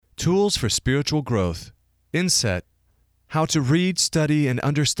Tools for Spiritual Growth. Inset. How to Read, Study, and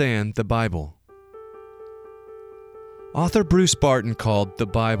Understand the Bible. Author Bruce Barton called the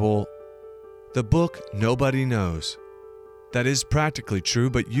Bible the book nobody knows. That is practically true,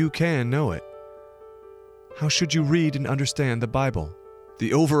 but you can know it. How should you read and understand the Bible?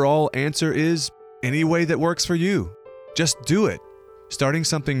 The overall answer is any way that works for you. Just do it. Starting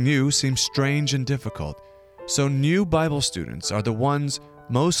something new seems strange and difficult, so new Bible students are the ones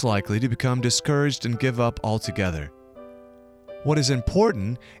most likely to become discouraged and give up altogether. What is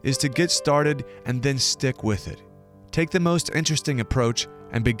important is to get started and then stick with it. Take the most interesting approach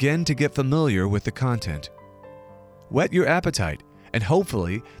and begin to get familiar with the content. Whet your appetite, and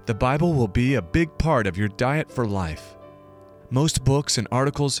hopefully the Bible will be a big part of your diet for life. Most books and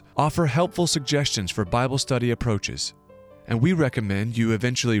articles offer helpful suggestions for Bible study approaches, and we recommend you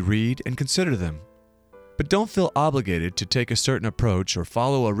eventually read and consider them. But don't feel obligated to take a certain approach or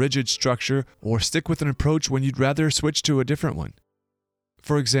follow a rigid structure or stick with an approach when you'd rather switch to a different one.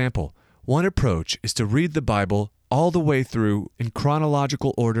 For example, one approach is to read the Bible all the way through in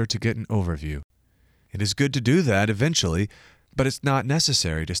chronological order to get an overview. It is good to do that eventually, but it's not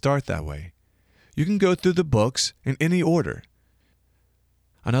necessary to start that way. You can go through the books in any order.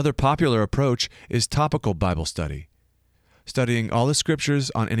 Another popular approach is topical Bible study, studying all the scriptures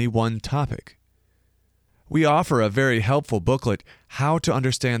on any one topic. We offer a very helpful booklet, How to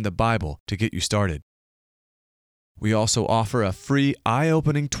Understand the Bible, to get you started. We also offer a free,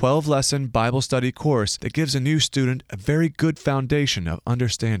 eye-opening 12-lesson Bible study course that gives a new student a very good foundation of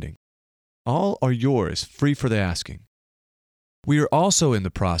understanding. All are yours, free for the asking. We are also in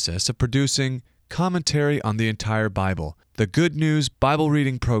the process of producing Commentary on the Entire Bible, the Good News Bible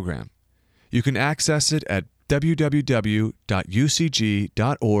Reading Program. You can access it at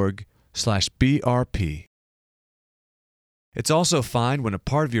www.ucg.org/BRP. It's also fine when a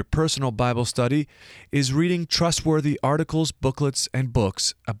part of your personal Bible study is reading trustworthy articles, booklets, and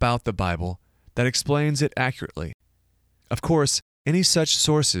books about the Bible that explains it accurately. Of course, any such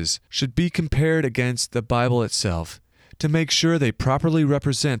sources should be compared against the Bible itself to make sure they properly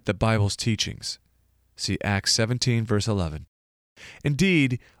represent the Bible's teachings. See Acts 17, verse 11.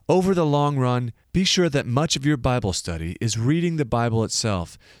 Indeed, over the long run, be sure that much of your Bible study is reading the Bible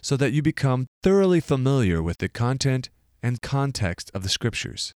itself so that you become thoroughly familiar with the content and context of the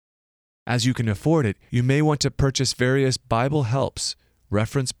Scriptures. As you can afford it, you may want to purchase various Bible helps,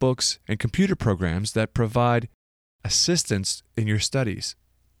 reference books, and computer programs that provide assistance in your studies.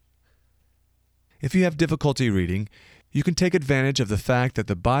 If you have difficulty reading, you can take advantage of the fact that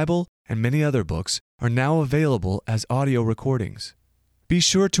the Bible and many other books are now available as audio recordings. Be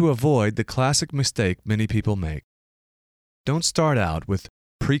sure to avoid the classic mistake many people make. Don't start out with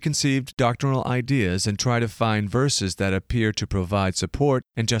preconceived doctrinal ideas and try to find verses that appear to provide support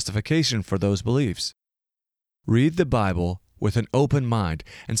and justification for those beliefs. Read the Bible with an open mind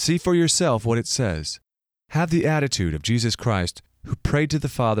and see for yourself what it says. Have the attitude of Jesus Christ, who prayed to the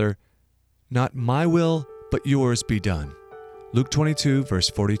Father, "Not my will, but yours be done." Luke 22, verse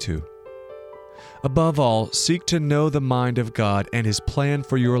 42. Above all, seek to know the mind of God and His plan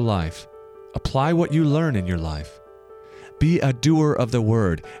for your life. Apply what you learn in your life. Be a doer of the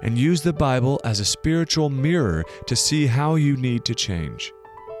Word and use the Bible as a spiritual mirror to see how you need to change.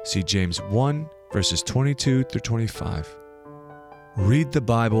 See James 1, verses 22 through 25. Read the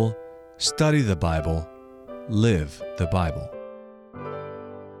Bible, study the Bible, live the Bible.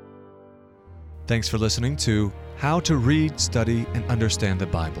 Thanks for listening to How to Read, Study, and Understand the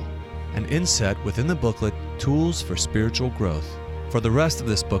Bible, an inset within the booklet Tools for Spiritual Growth. For the rest of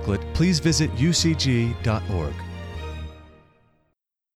this booklet, please visit ucg.org.